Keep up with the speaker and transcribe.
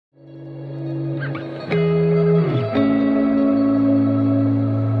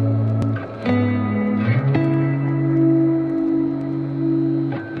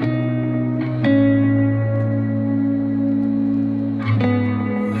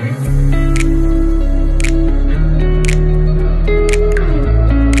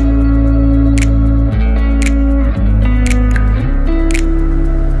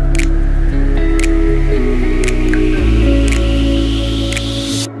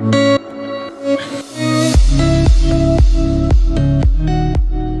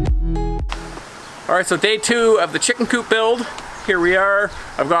Alright, so day 2 of the chicken coop build. Here we are.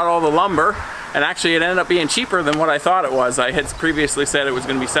 I've got all the lumber, and actually it ended up being cheaper than what I thought it was. I had previously said it was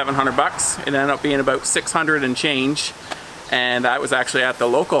going to be 700 bucks. It ended up being about 600 and change, and I was actually at the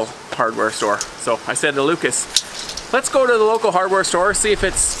local hardware store. So I said to Lucas, let's go to the local hardware store, see if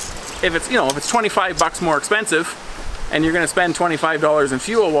it's 25 bucks more expensive, and you're going to spend $25 in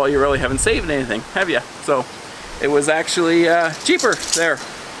fuel while you really haven't saved anything, have you? So it was actually cheaper there.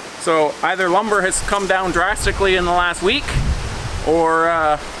 So either lumber has come down drastically in the last week, or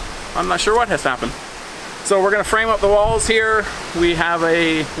I'm not sure what has happened. So we're going to frame up the walls here. We have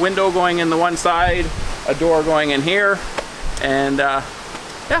a window going in the one side, a door going in here, and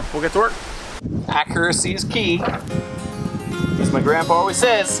yeah, we'll get to work. Accuracy is key. As my grandpa always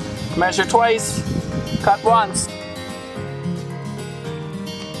says, measure twice, cut once.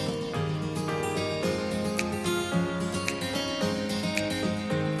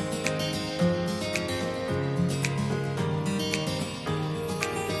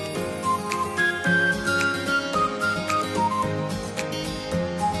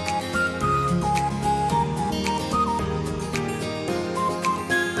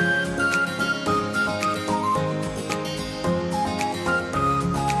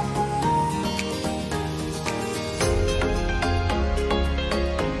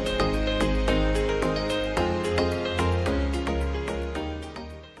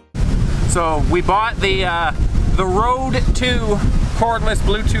 So we bought the Rode 2 cordless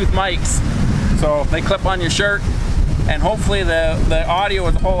Bluetooth mics. So they clip on your shirt, and hopefully the audio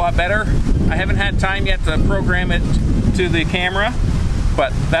is a whole lot better. I haven't had time yet to program it to the camera,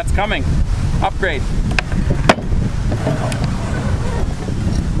 but that's coming. Upgrade.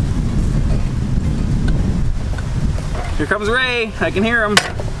 Here comes Ray. I can hear him.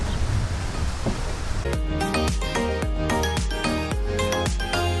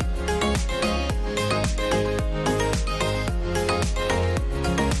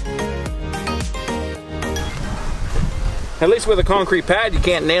 At least with a concrete pad, you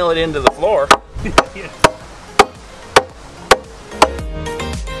can't nail it into the floor. Yeah.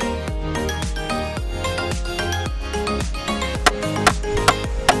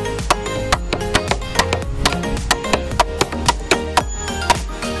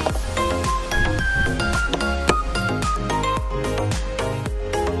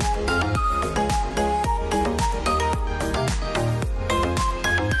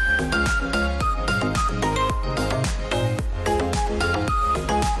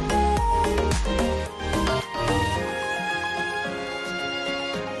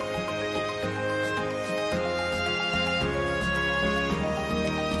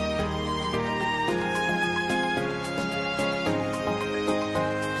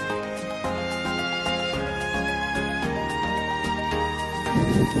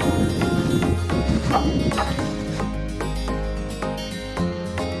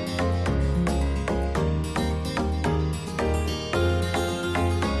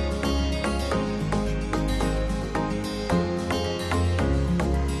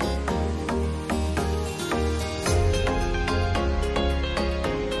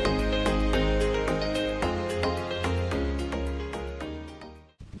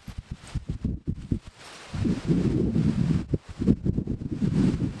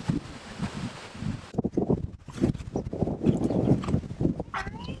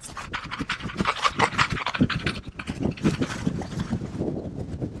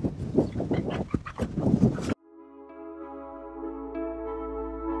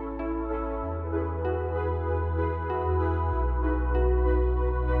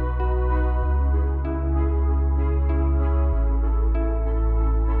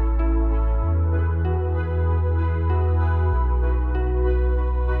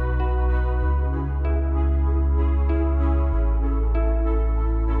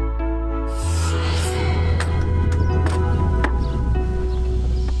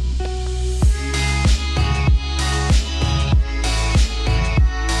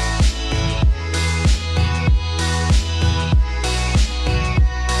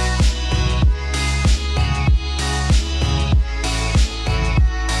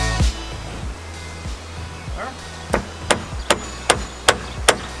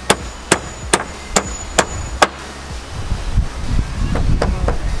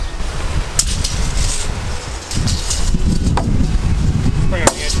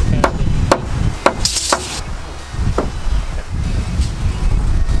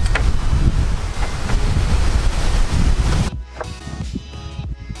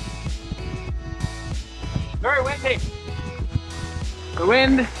 Very windy. The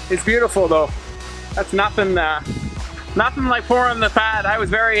wind is beautiful though. That's nothing like pouring the pad. I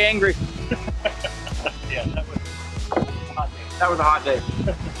was very angry. Yeah, that was a hot day. That was a hot day.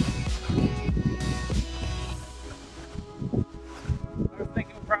 I was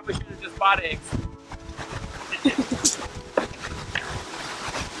thinking we probably should have just bought eggs.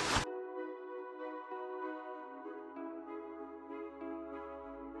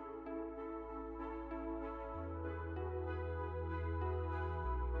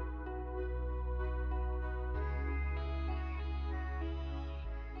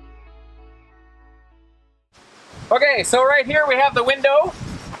 Okay, so right here we have the window.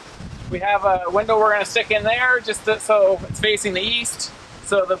 We have a window we're going to stick in there just so it's facing the east,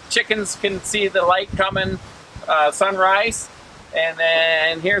 so the chickens can see the light coming, sunrise. And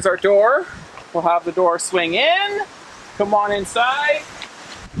then here's our door. We'll have the door swing in, come on inside.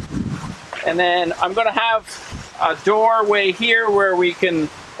 And then I'm going to have a doorway here where we can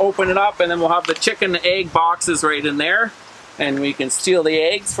open it up, and then we'll have the chicken egg boxes right in there, and we can steal the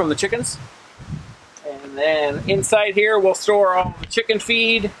eggs from the chickens. And then inside here we'll store all the chicken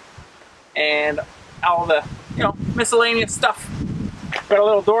feed and all the, you know, miscellaneous stuff. Got a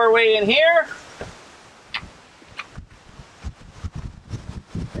little doorway in here.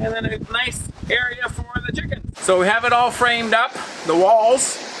 And then a nice area for the chickens. So we have it all framed up. The walls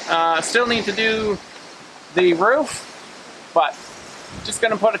still need to do the roof, but just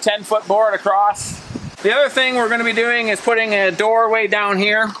gonna put a 10-foot board across. The other thing we're gonna be doing is putting a doorway down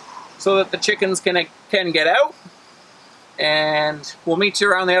here so that the chickens can get out. And we'll meet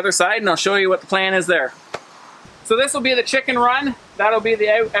you around the other side and I'll show you what the plan is there. So this will be the chicken run. That'll be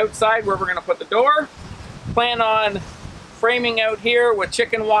the outside where we're gonna put the door. Plan on framing out here with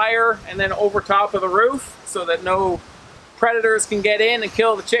chicken wire and then over top of the roof so that no predators can get in and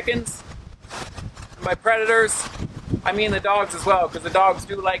kill the chickens. And by predators, I mean the dogs as well, because the dogs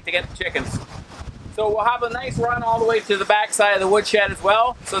do like to get the chickens. So we'll have a nice run all the way to the back side of the woodshed as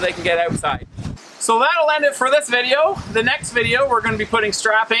well, so they can get outside. So that'll end it for this video. The next video, we're going to be putting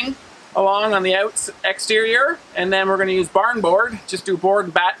strapping along on the exterior, and then we're going to use barn board, just do board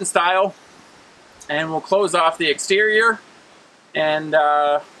and batten style, and we'll close off the exterior and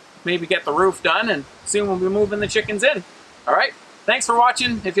maybe get the roof done, and soon we'll be moving the chickens in. All right, thanks for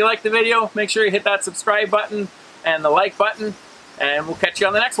watching. If you liked the video, make sure you hit that subscribe button and the like button, and we'll catch you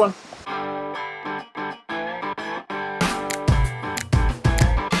on the next one.